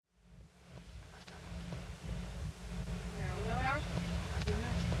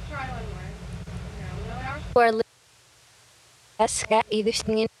or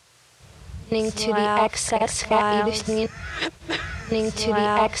listening to the excess listening to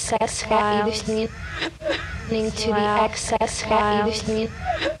the excess listening to the excess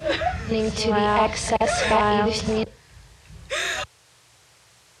listening to the excess listening.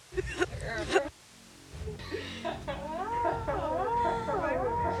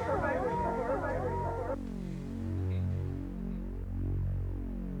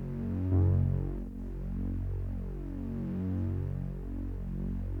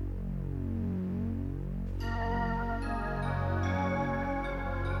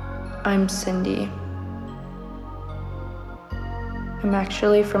 I'm Cindy. I'm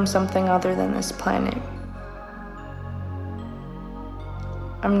actually from something other than this planet.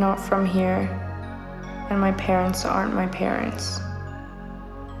 I'm not from here, and my parents aren't my parents.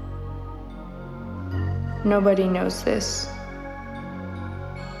 Nobody knows this.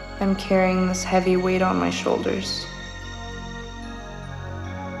 I'm carrying this heavy weight on my shoulders.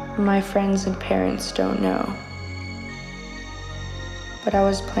 My friends and parents don't know. But I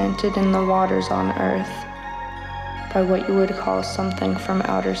was planted in the waters on Earth by what you would call something from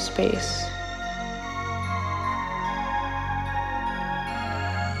outer space.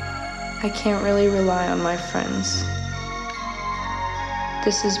 I can't really rely on my friends.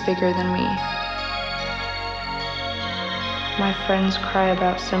 This is bigger than me. My friends cry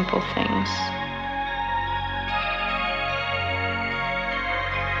about simple things.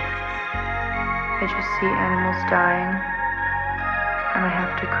 I just see animals dying, and I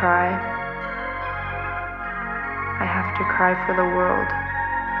have to cry. I have to cry for the world.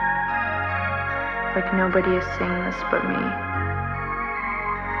 Like nobody is seeing this but me.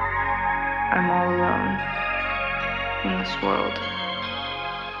 I'm all alone in this world.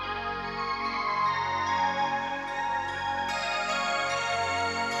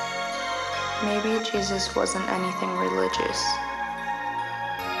 Maybe Jesus wasn't anything religious,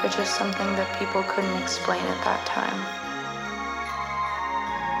 but just something that people couldn't explain at that time.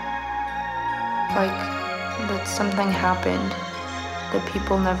 Like that something happened that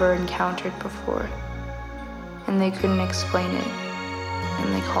people never encountered before, and they couldn't explain it,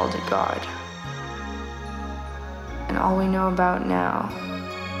 and they called it God. And all we know about now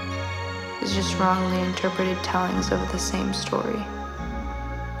is just wrongly interpreted tellings of the same story.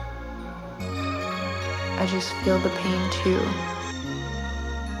 I just feel the pain too,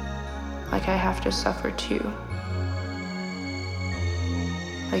 like I have to suffer too,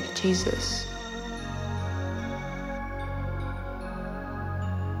 like Jesus.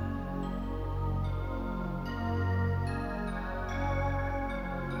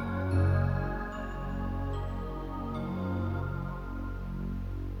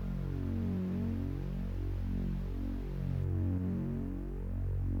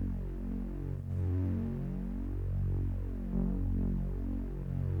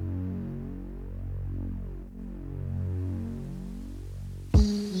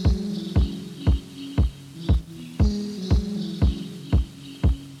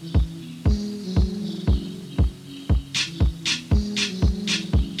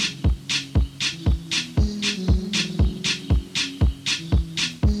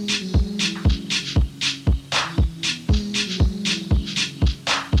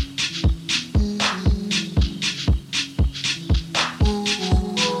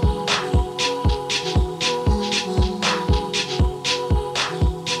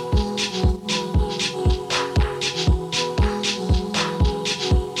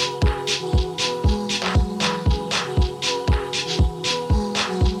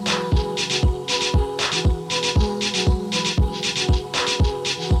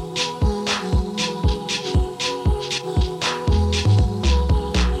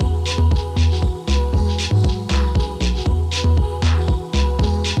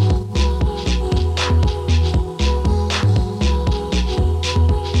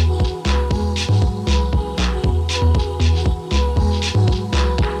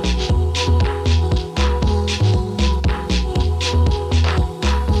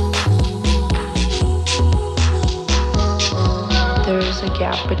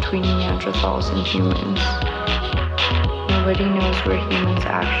 Between Neanderthals and humans. Nobody knows where humans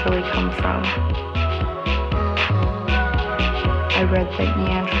actually come from. I read that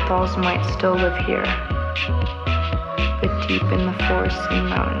Neanderthals might still live here, but deep in the forests and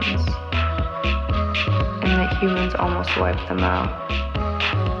mountains, and that humans almost wiped them out,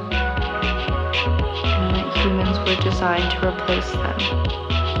 and that humans were designed to replace them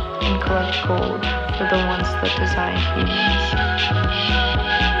and collect gold for the ones that designed humans.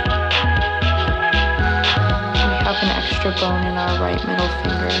 An extra bone in our right middle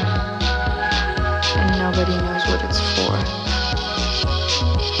finger, and nobody knows what it's for.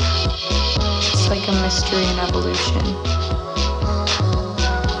 It's like a mystery in evolution.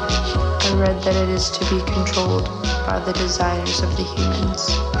 I read that it is to be controlled by the desires of the humans.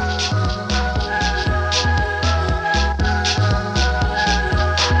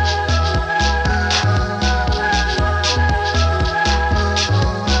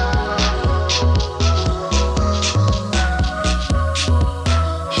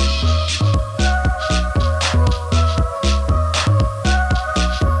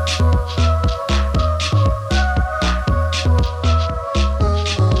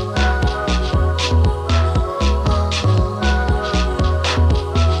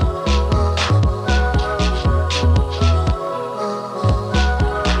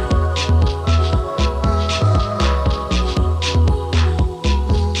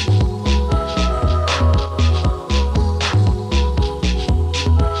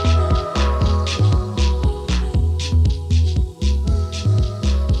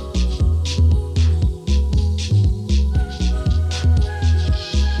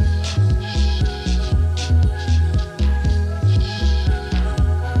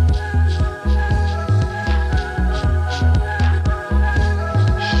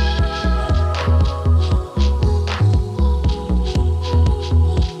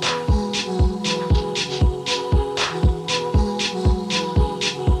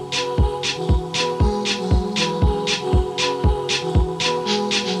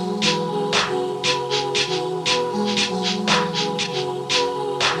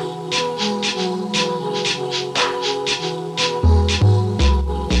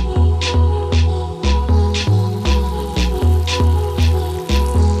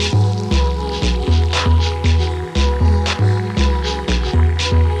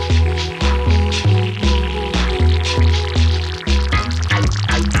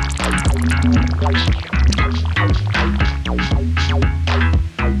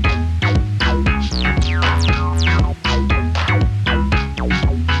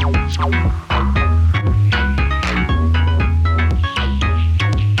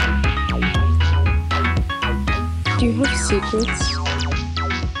 Do you have secrets?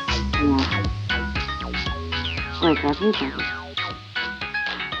 Yeah. Like everybody.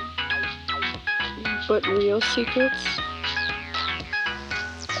 But real secrets?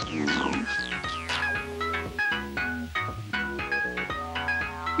 No.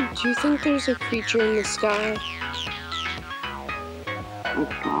 Do you think there's a creature in the sky?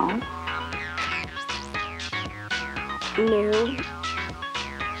 Like God? No.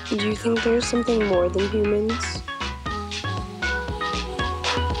 Do you think there's something more than humans?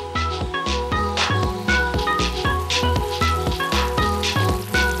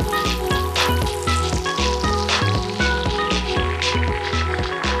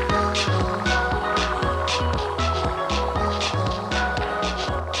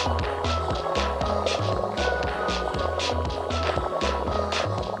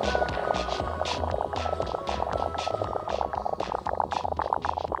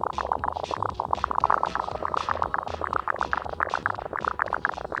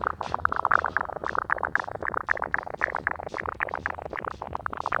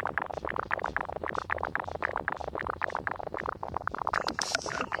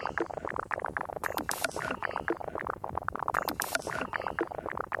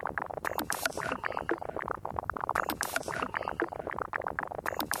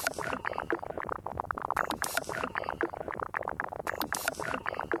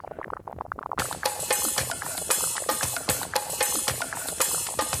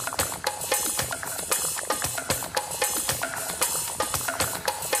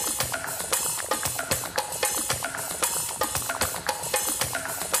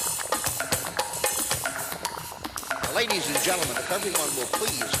 Ladies and gentlemen, if everyone will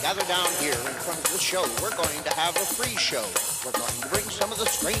please gather down here in front of the show, we're going to have a free show. We're going to bring some of the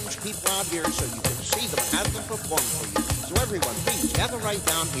strange people out here so you can see them and have them perform for you. So everyone, please gather right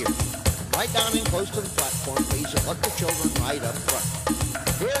down here. Right down in close to the platform, please, and let the children right up front.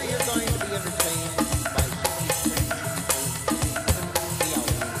 Here you're going to be entertained by some of these strange people. The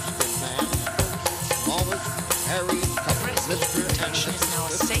outdoors, man, smallest, hairy, couple, Mr. and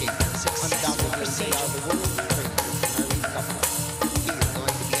Mrs. King. Undoubtedly, they are the world's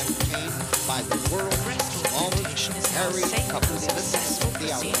by the world's smallest hairy couple,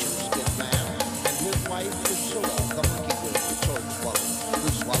 the outdoors man and his wife Priscilla, the monkey with the sword swallow, who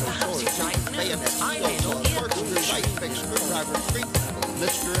swallows swords, bayonets, swords, corkscrew, light, fixed screwdriver,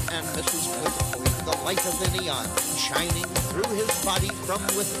 Mr. and Mrs. Clifford, the light of the neon, shining through his body from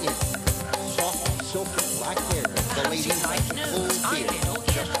within. Soft silky black hair. The lady has a full beard,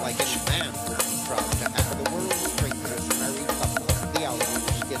 just like any man would be proud to have. The world's strangest married couple, the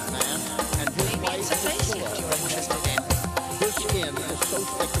albino-skinned man, and his wife is full of. Her skin is so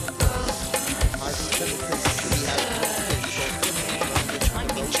thick and thin, you can hardly penetrate it. He has no skin so thin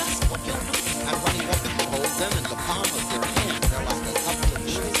and just what you're looking for. And when he wants to hold them in the palm of your hand, they're like a couple of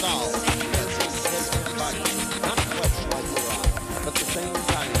little dolls. Not flesh like your eye, but the same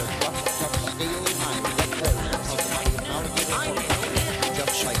kind of rough, tough, scaly iron that grows on the body of an alligator.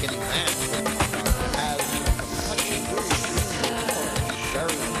 Just like any man would be proud to have. Complexion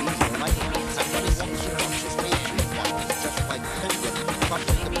very easy, like and when he walks across the stage, he walks just like penguin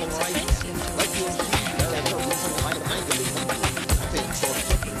crossing the polar ice. Like you'll see, there is a reason why the magazine things or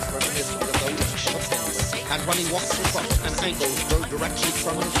slipping from his to those of penguin. And when he walks across, an angle goes directly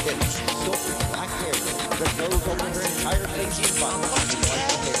from his hips, silky black hair that goes over her entire face and body, like the hair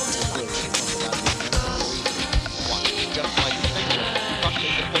that grows from the body of an alligator. Just like penguin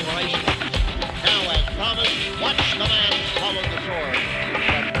crossing the polar ice. Now, as promised, watch the man follow the sword.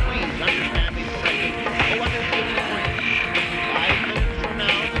 But please understand me correctly. No one is giving away. 5 minutes from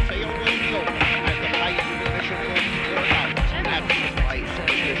now, the sale will be over, and the price of admission will be cleared out. At the price of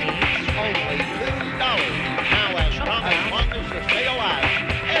admission, only $2. Now, as promised, as long as the sale lasts,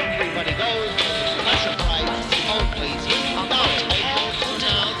 everybody goes for the special price, only $2.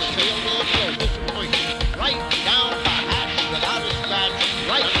 Now,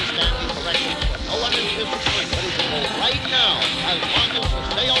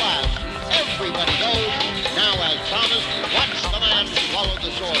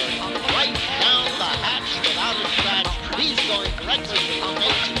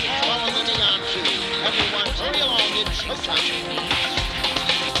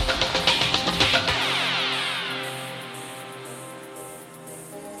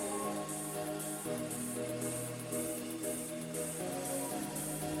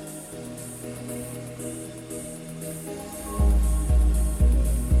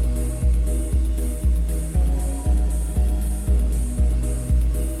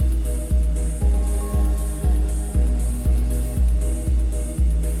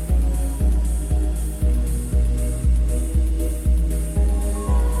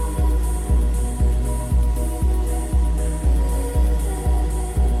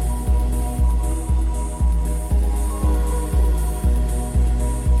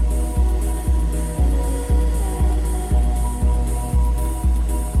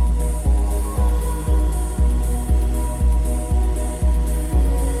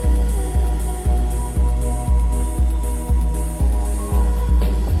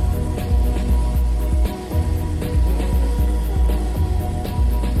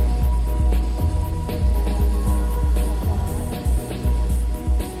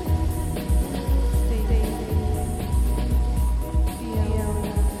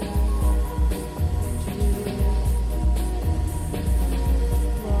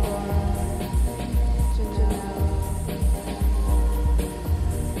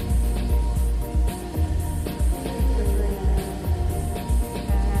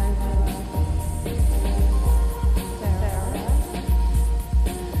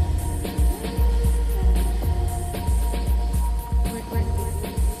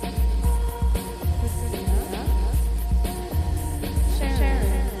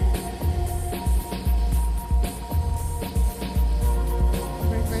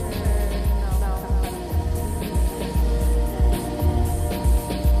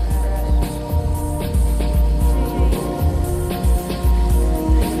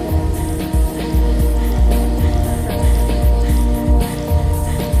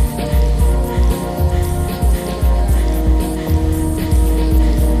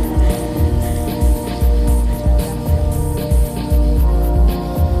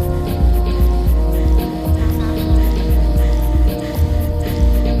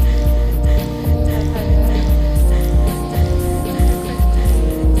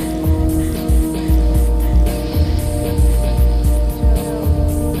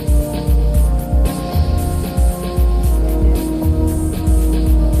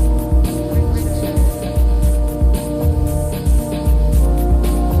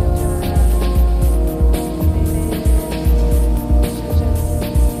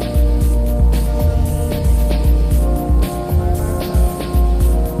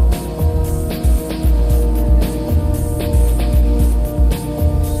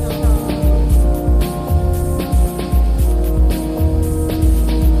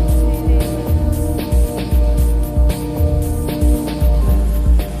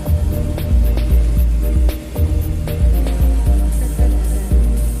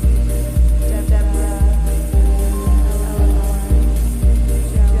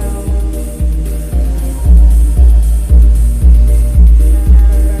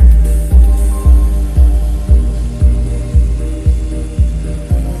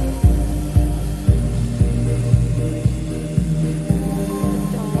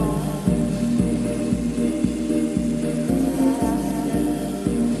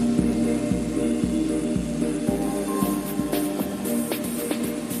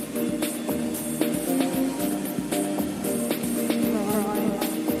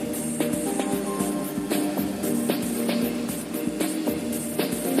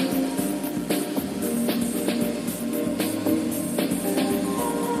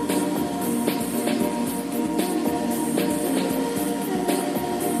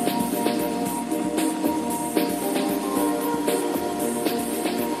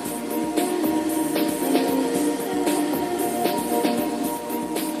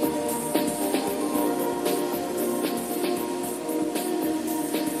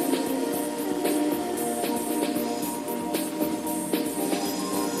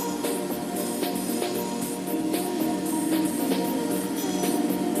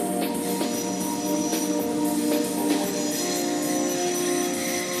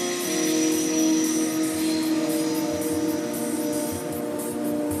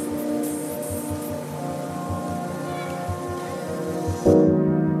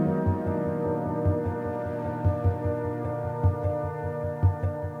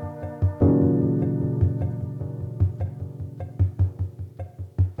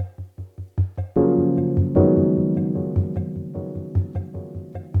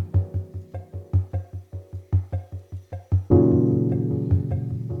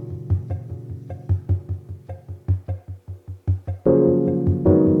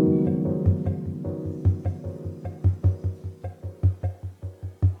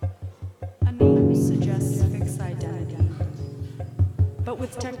 label suggests fixed identity. But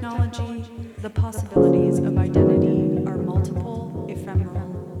with technology, the possibilities of identity are multiple,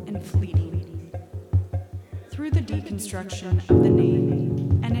 ephemeral, and fleeting. Through the deconstruction of the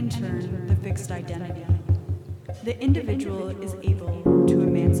name, and in turn, the fixed identity, the individual is able to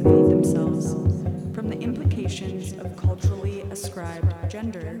emancipate themselves from the implications of culturally ascribed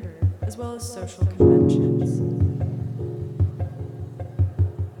gender, as well as social conventions.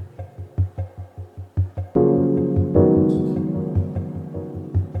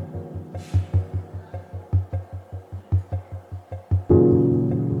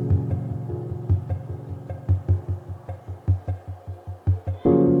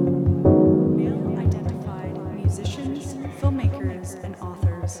 Male-identified musicians, filmmakers, and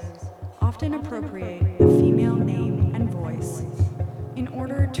authors often appropriate the female name and voice in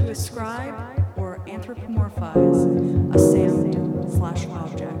order to ascribe or anthropomorphize a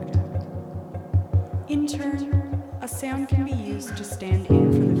sound/object. In turn, a sound can be used to stand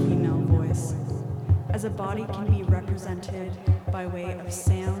in for the female voice, as a body can be represented by way of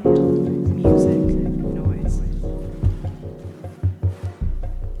sound, music, noise.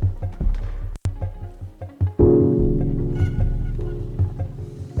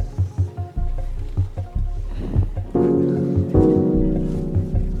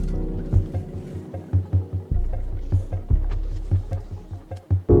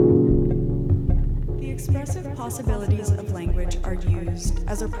 Expressive possibilities of language are used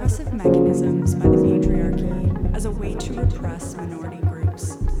as oppressive mechanisms by the patriarchy as a way to repress minority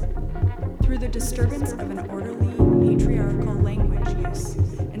groups. Through the disturbance of an orderly patriarchal language use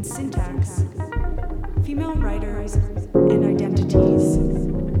and syntax, female writers and identities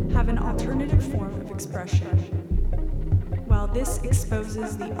have an alternative form of expression, while this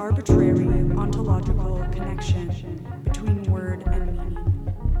exposes the arbitrary ontological connection between word and meaning.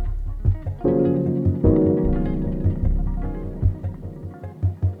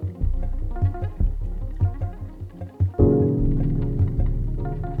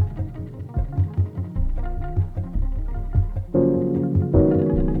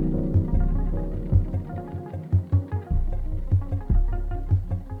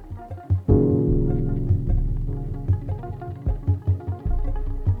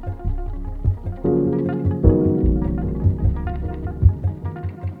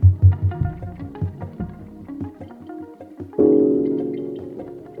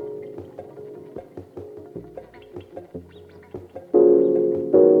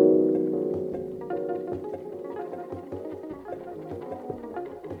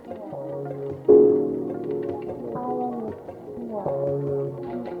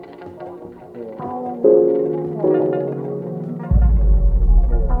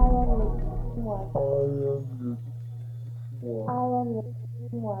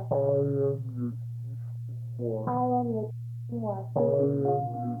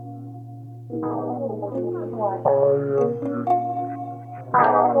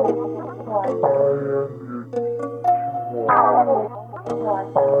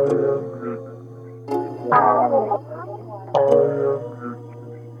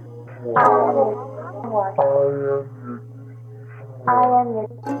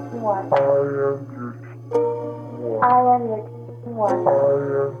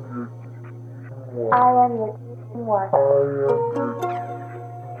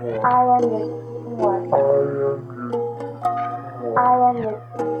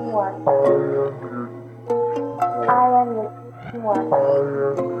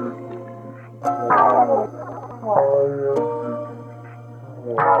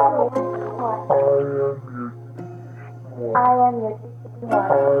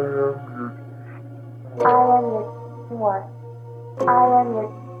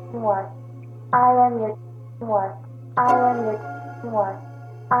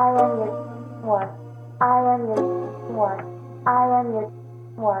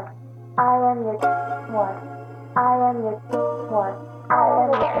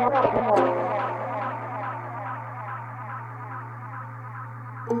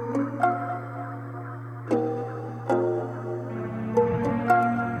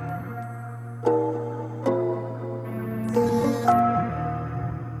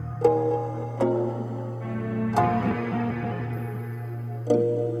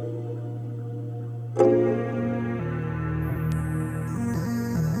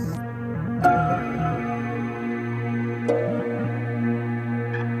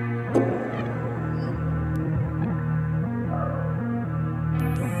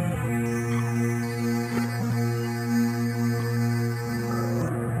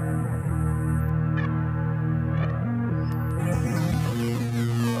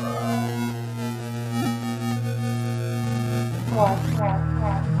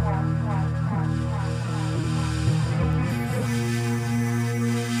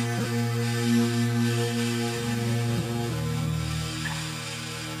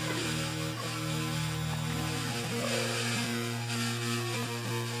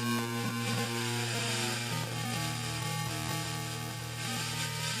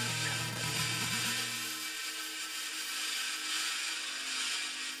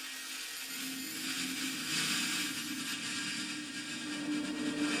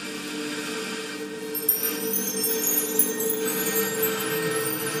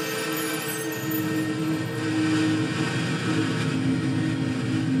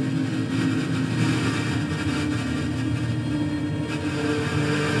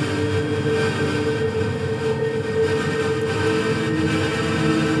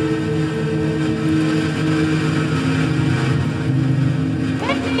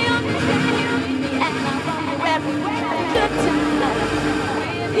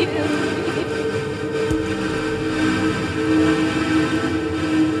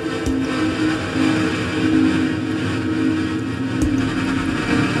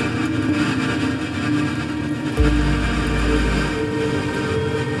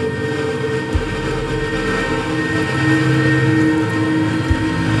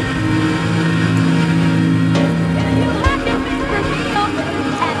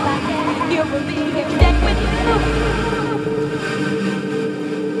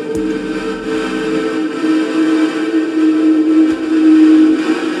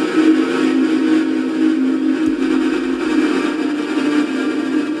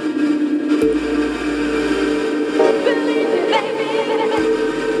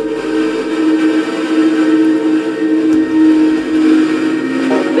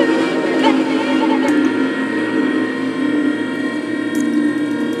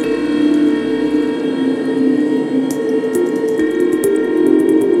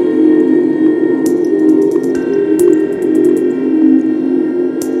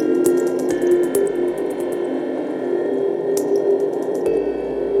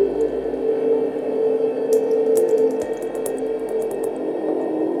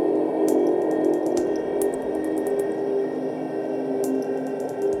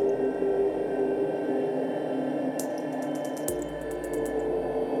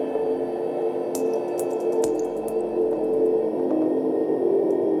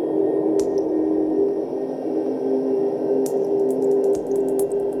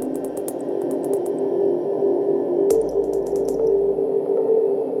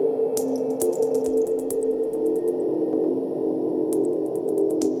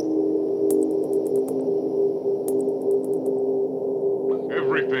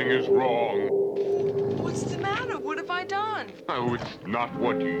 Everything is wrong. What's the matter? What have I done? Oh, it's not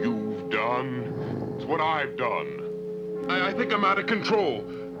what you've done. It's what I've done. I think I'm out of control.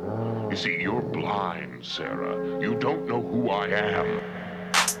 You see, you're blind, Sarah. You don't know who I am.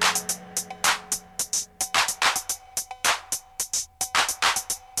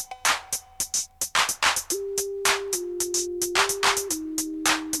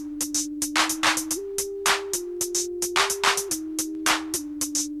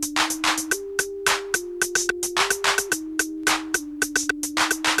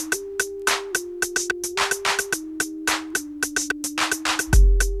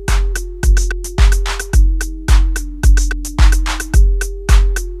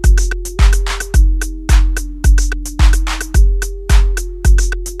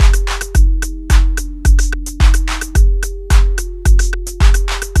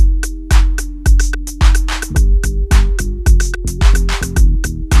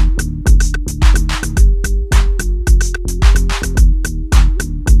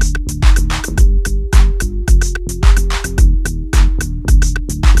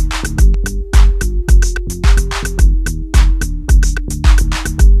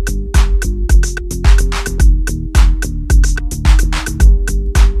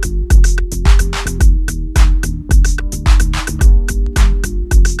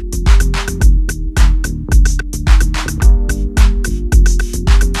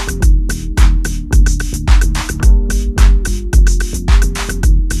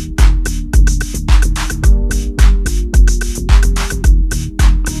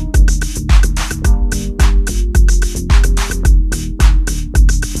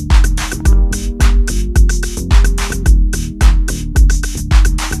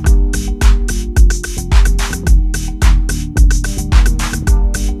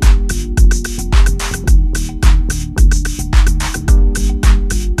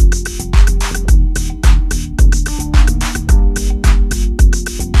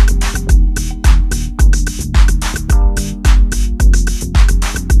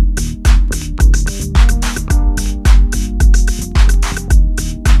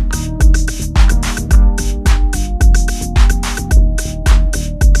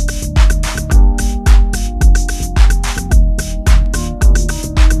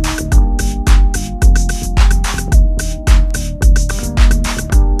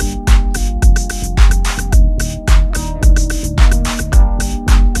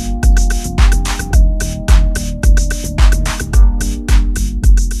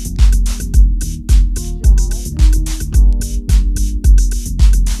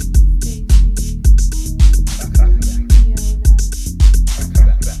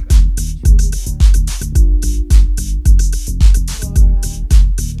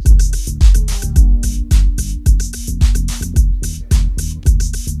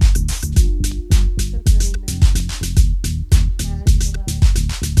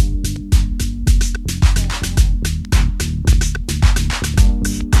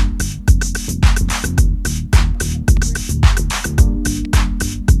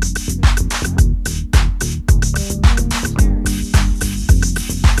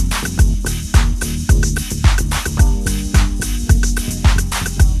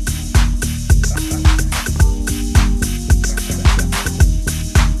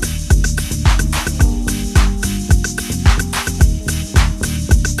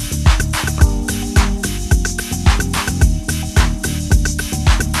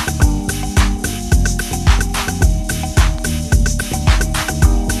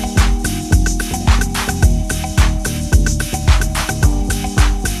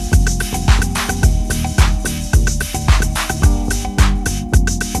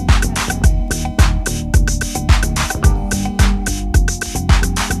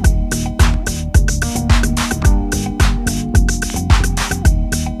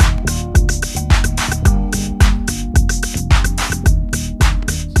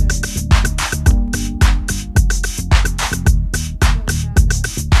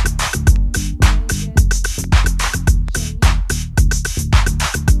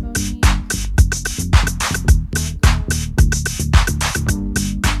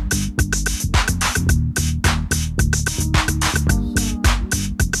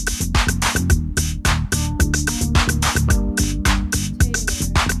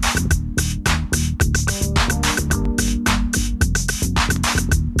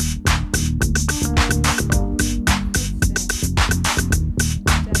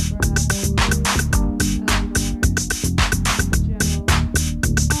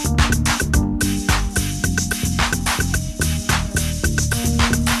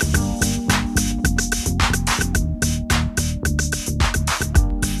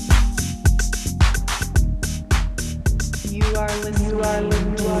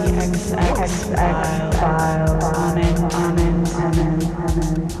 X-Files on N10.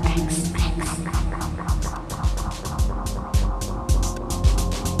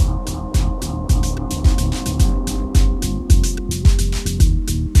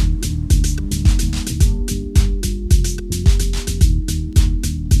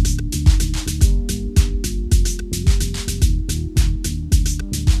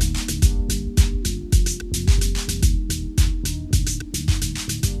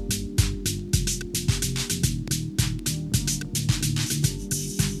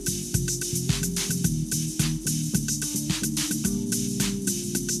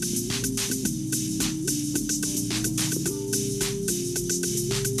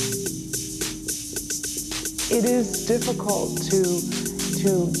 It is difficult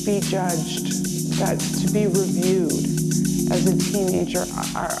to be judged, to be reviewed. As a teenager,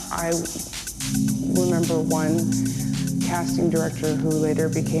 I remember one casting director who later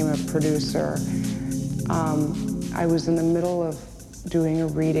became a producer. I was in the middle of doing a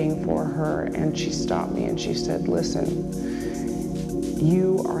reading for her, and she stopped me and she said, "Listen,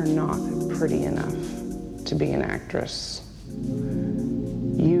 you are not pretty enough to be an actress.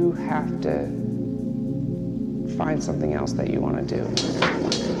 You have to find something else that you want to do."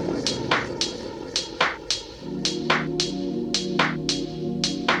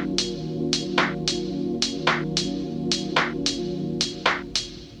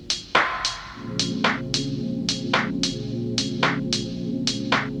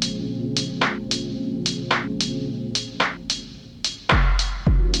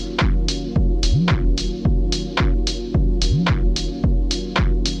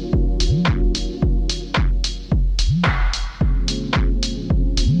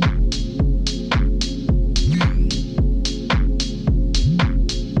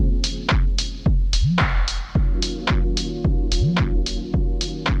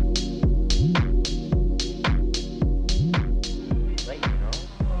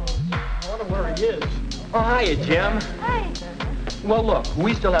 Hiya, Jim. Hi. Well, look,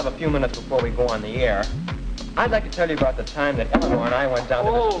 we still have a few minutes before we go on the air. I'd like to tell you about the time that Eleanor and I went down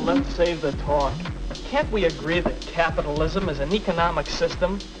to Oh, let's save the talk. Can't we agree that capitalism is an economic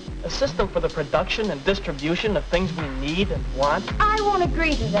system? A system for the production and distribution of things we need and want? I won't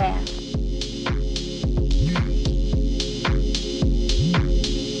agree to that.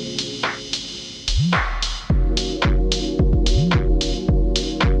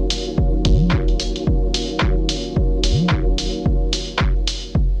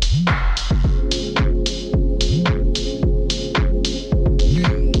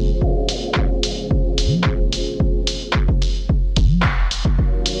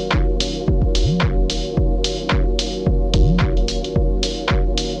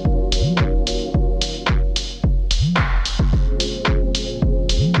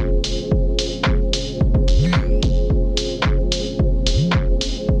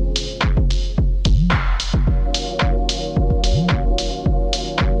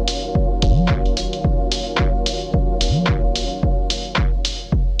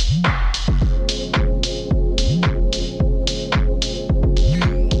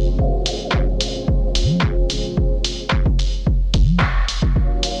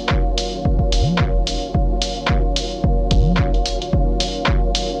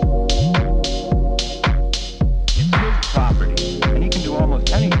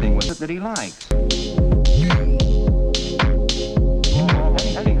 that he likes.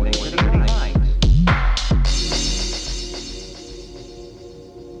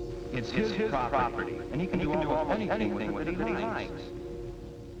 It's his property, and he can do almost anything with it that he likes.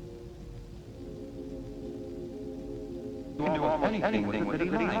 Do almost anything with it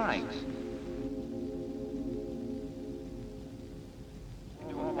that he likes.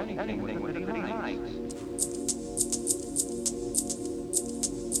 Do almost anything with it that he likes.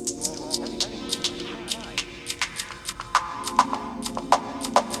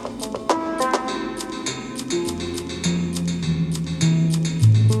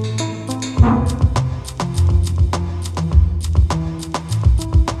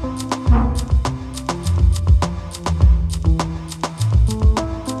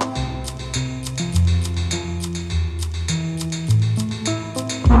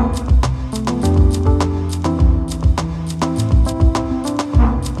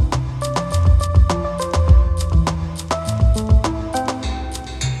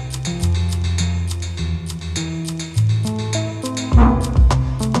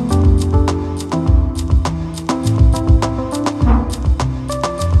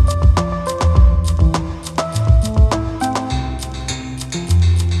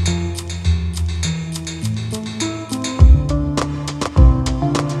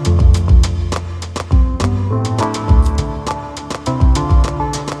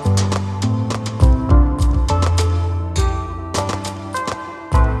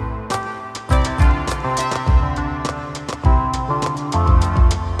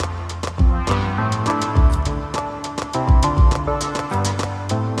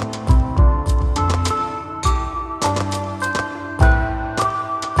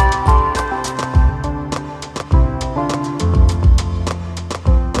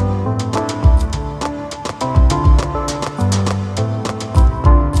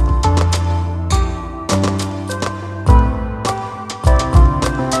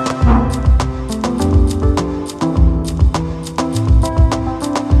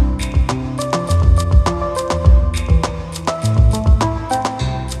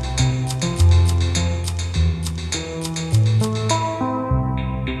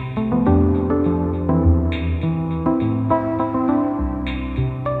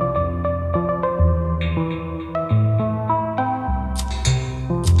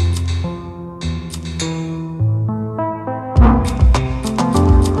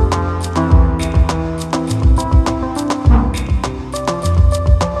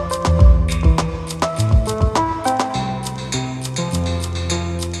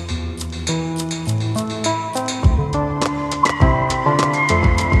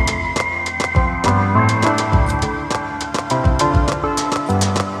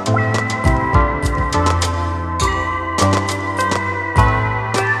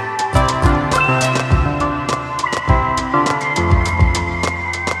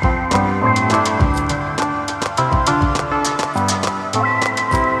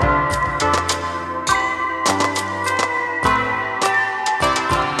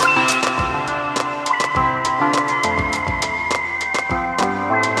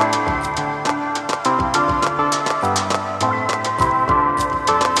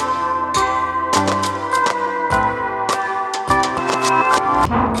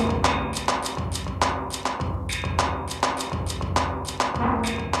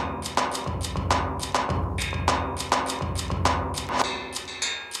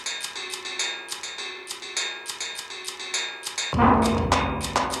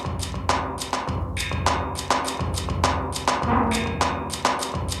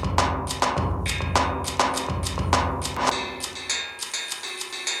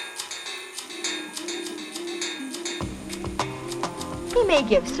 He may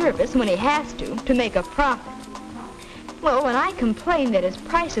give service when he has to make a profit. Well, when I complained that his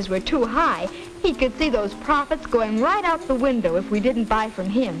prices were too high, he could see those profits going right out the window if we didn't buy from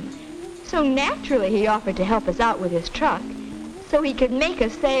him. So naturally he offered to help us out with his truck, so he could make a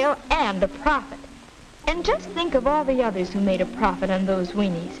sale and a profit. And just think of all the others who made a profit on those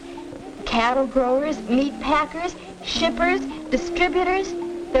weenies. Cattle growers, meat packers, shippers, distributors,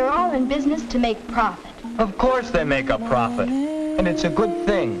 they're all in business to make profit. Of course they make a profit, and it's a good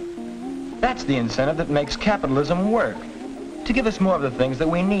thing. That's the incentive that makes capitalism work, to give us more of the things that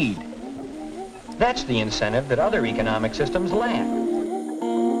we need. That's the incentive that other economic systems lack.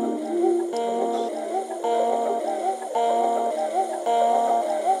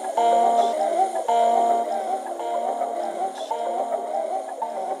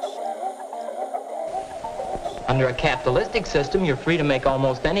 Under a capitalistic system, you're free to make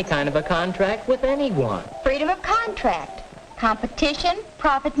almost any kind of a contract with anyone. Freedom of contract, competition,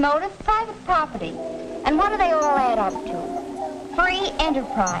 profit motive, private property. And what do they all add up to? Free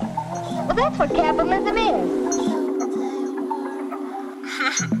enterprise. Well, that's what capitalism is.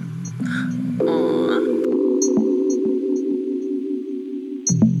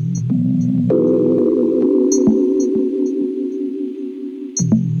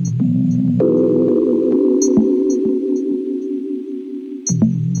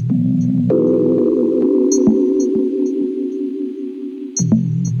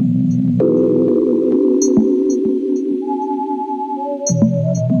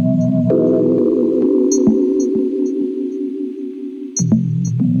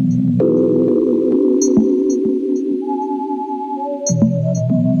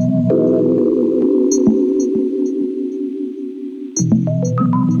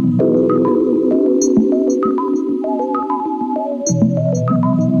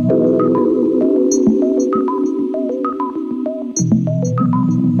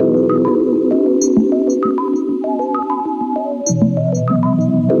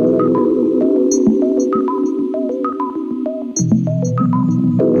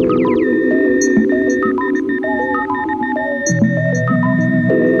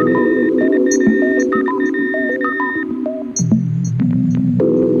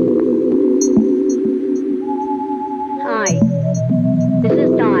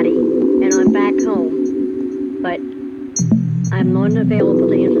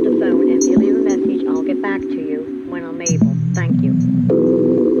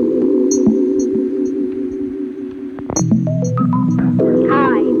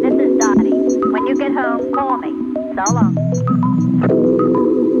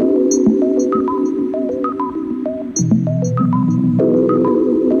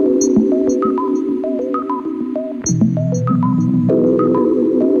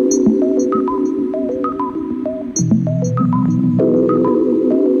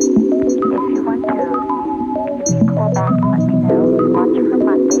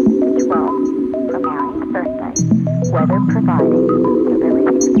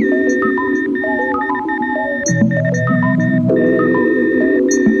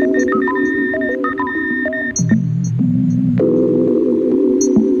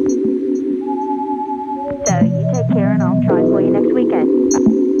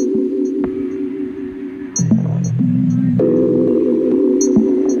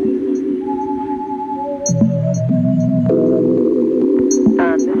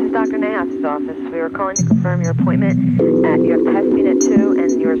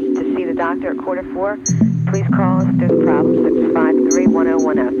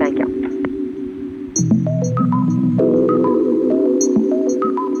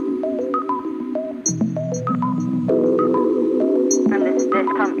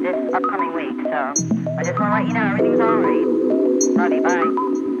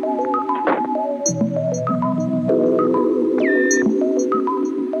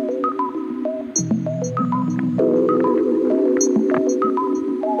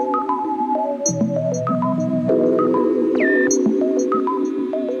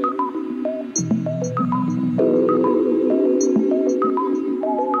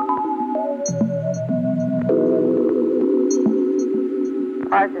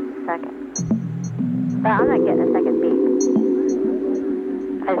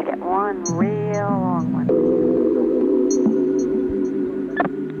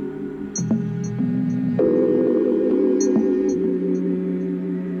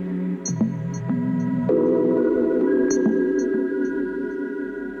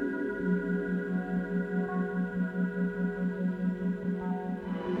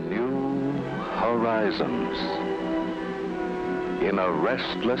 In a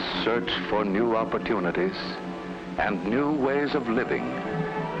restless search for new opportunities, and new ways of living.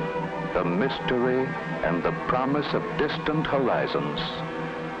 The mystery and the promise of distant horizons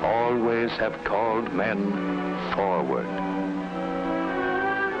always have called men forward.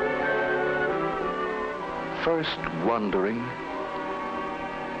 First wondering,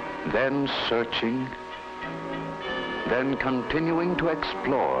 then searching, then continuing to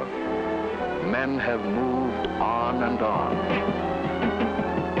explore, men have moved on and on,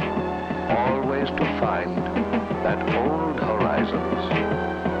 always to find that old horizons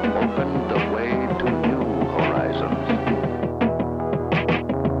open the way to new horizons.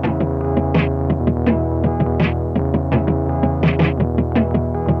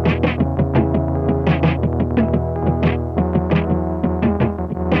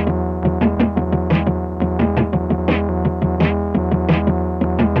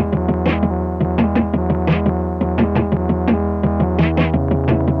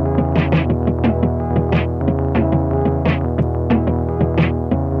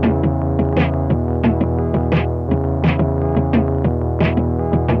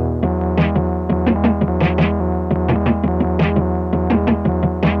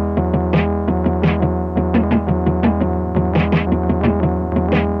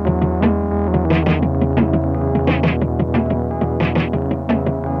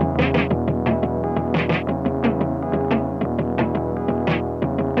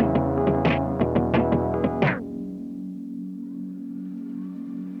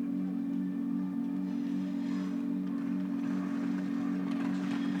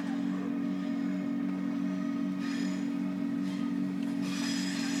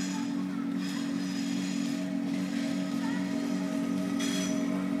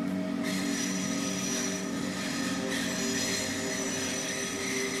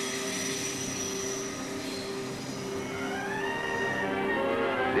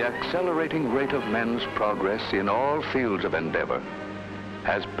 The accelerating rate of men's progress in all fields of endeavor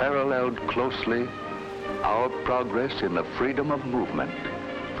has paralleled closely our progress in the freedom of movement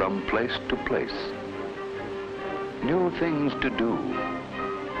from place to place. New things to do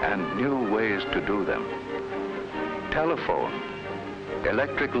and new ways to do them. Telephone,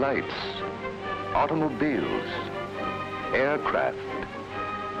 electric lights, automobiles, aircraft,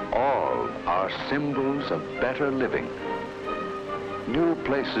 all are symbols of better living. New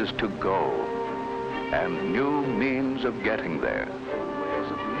places to go and new means of getting there.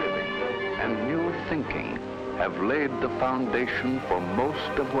 Ways of living and new thinking have laid the foundation for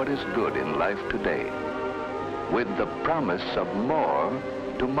most of what is good in life today, with the promise of more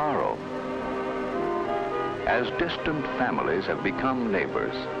tomorrow. As distant families have become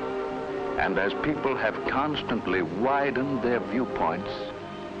neighbors, and as people have constantly widened their viewpoints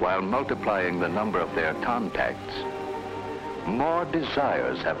while multiplying the number of their contacts, more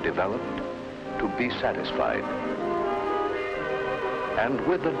desires have developed to be satisfied. And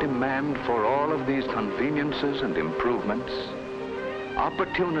with the demand for all of these conveniences and improvements,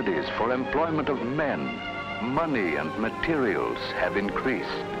 opportunities for employment of men, money, and materials have increased.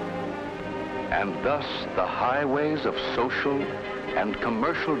 And thus the highways of social and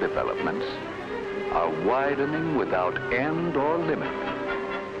commercial developments are widening without end or limit,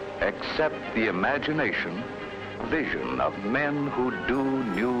 except the imagination, vision of men who do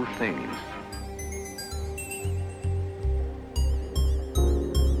new things.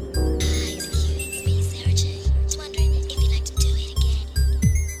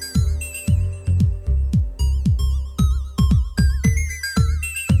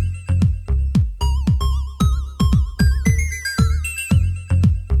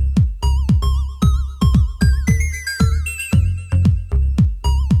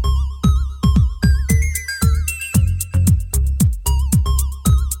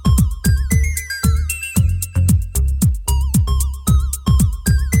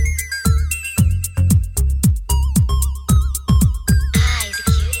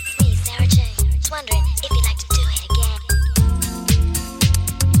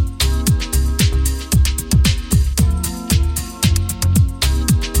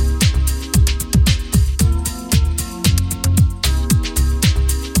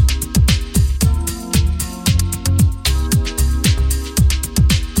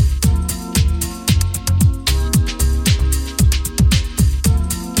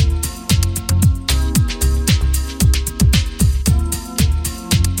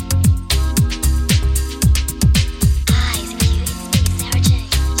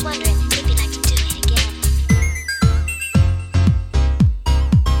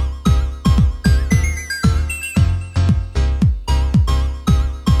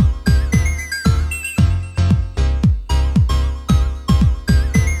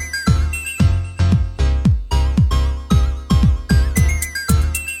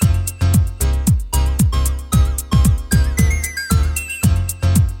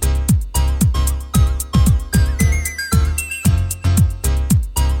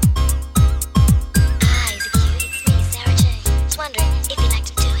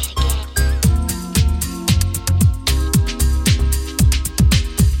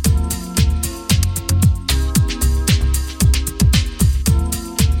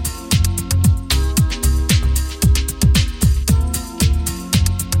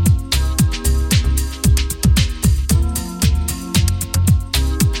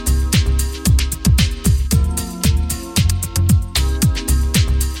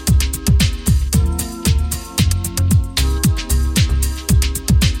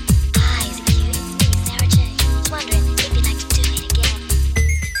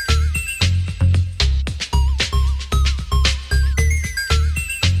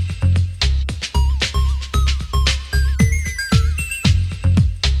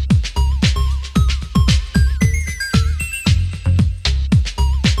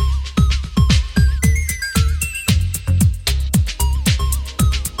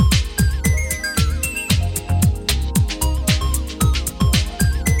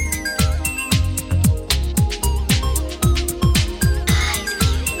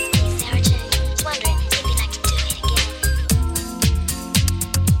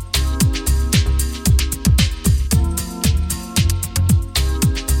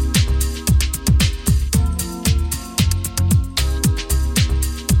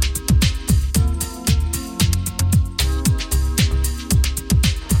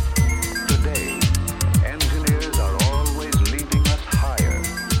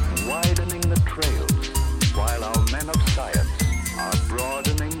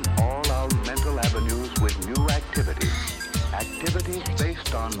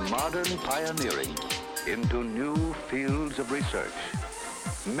 based on modern pioneering into new fields of research.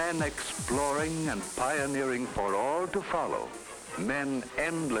 Men exploring and pioneering for all to follow. Men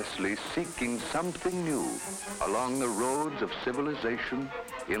endlessly seeking something new along the roads of civilization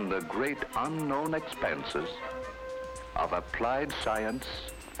in the great unknown expanses of applied science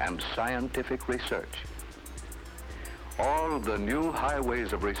and scientific research. All the new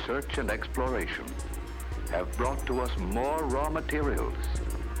highways of research and exploration have brought to us more raw materials,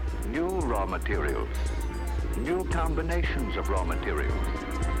 new combinations of raw materials,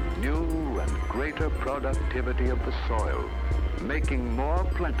 new and greater productivity of the soil, making more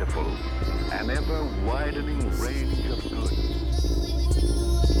plentiful an ever-widening range of goods.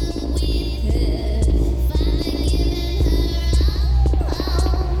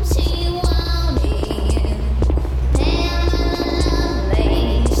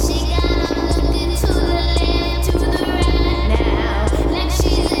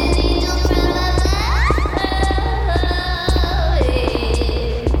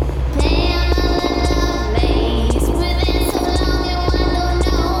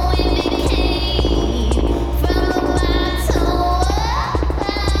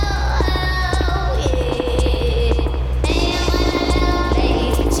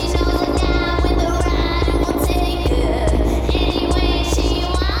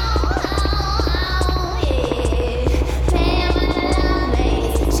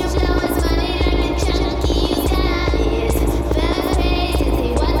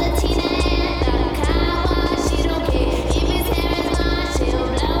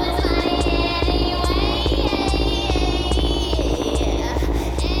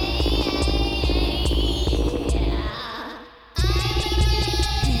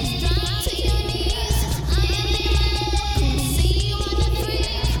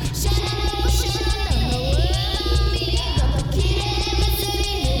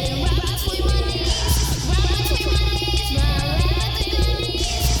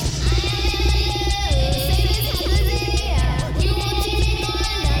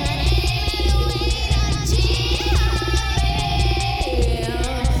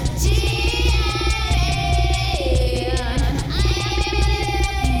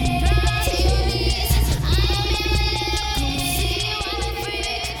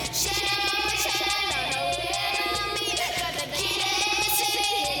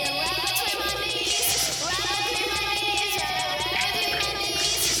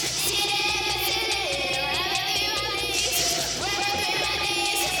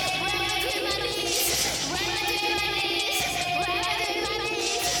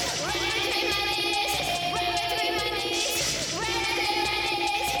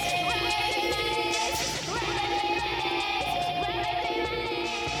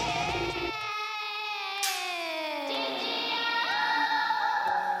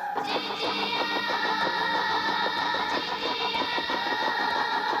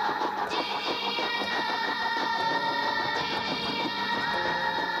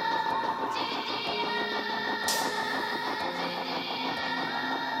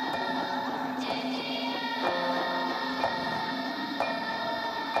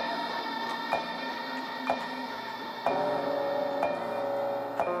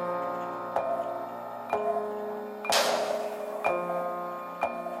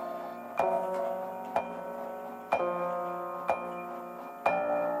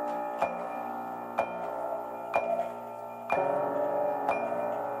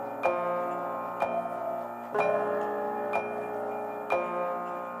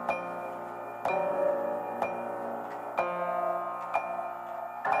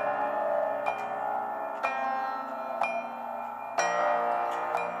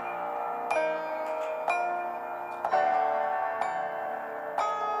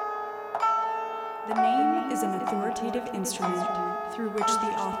 The name is an authoritative instrument through which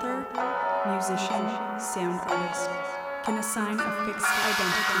the author, musician, sound artist can assign a fixed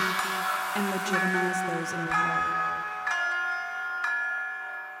identity and legitimize those in power.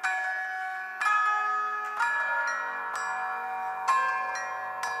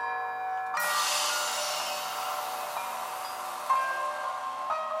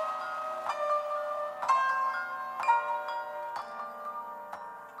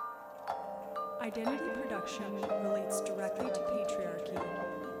 Identity production relates directly to patriarchy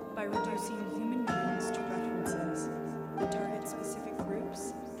by reducing human beings to references that target specific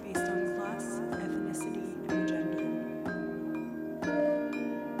groups based on class, ethnicity, and gender.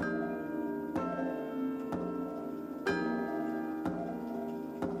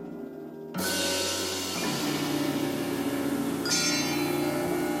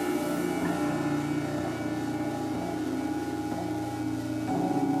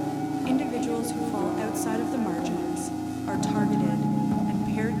 outside of the margins are targeted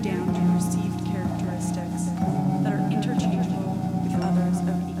and pared down to received characteristics that are interchangeable with others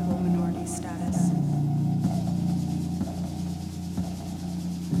of equal minority status.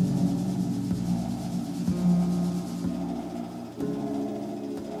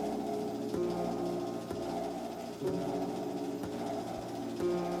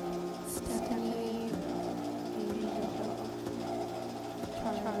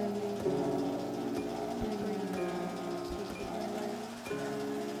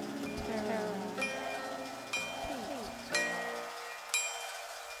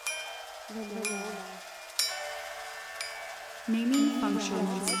 Naming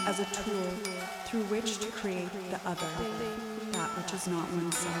functions as a tool through which to create the other, that which is not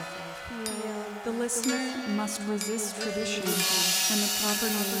oneself. The listener must resist tradition when the proper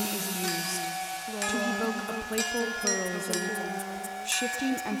name is used, to evoke a playful pluralism,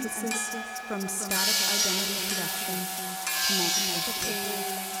 shifting emphasis from static identity production to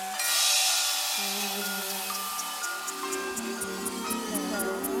multiplication.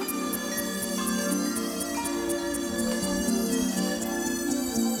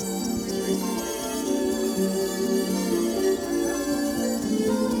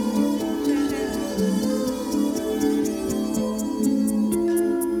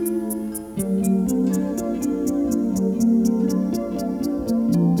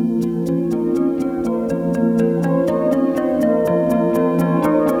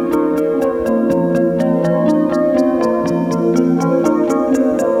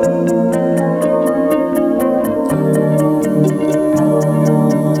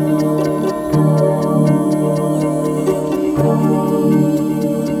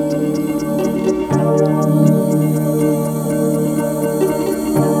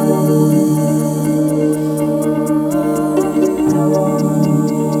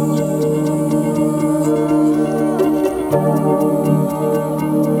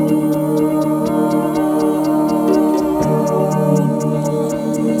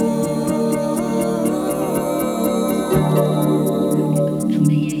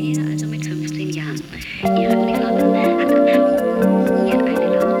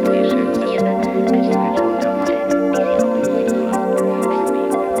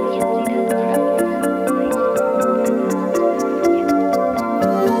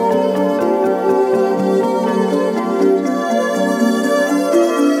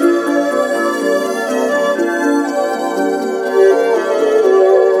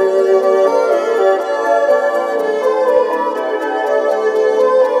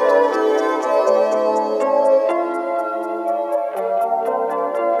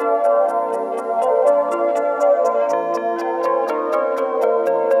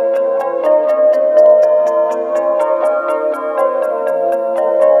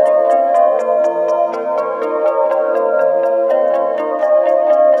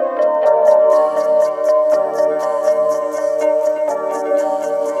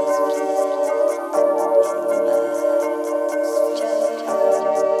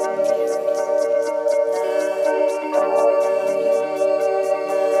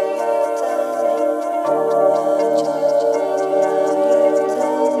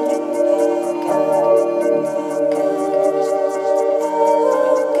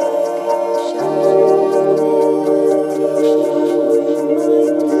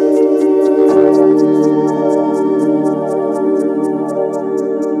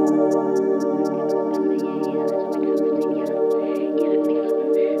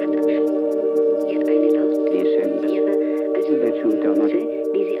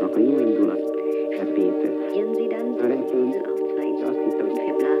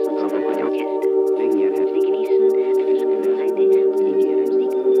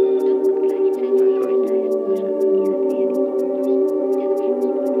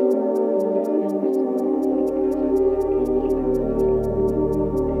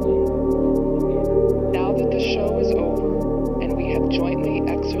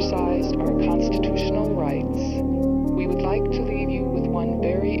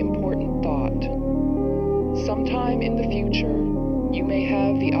 Sometime in the future, you may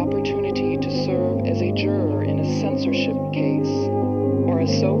have the opportunity to serve as a juror in a censorship case or a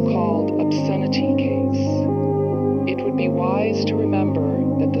so-called obscenity case. It would be wise to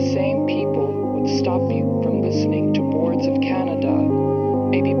remember that the same people would stop you from listening to Boards of Canada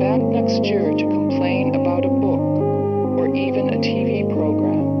may be back next year to complain about a book or even a TV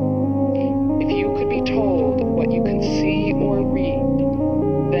program. If you could be told what you can see or read,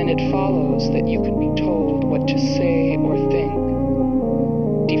 then it follows that you can be told what to say or think.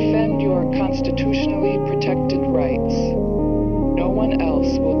 Defend your constitutionally protected rights. No one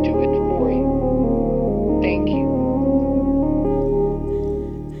else will do it for you.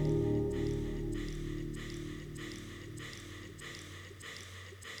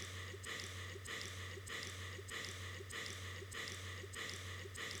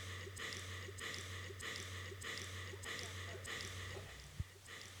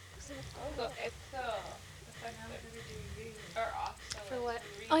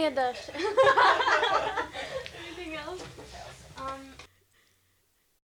 moje też.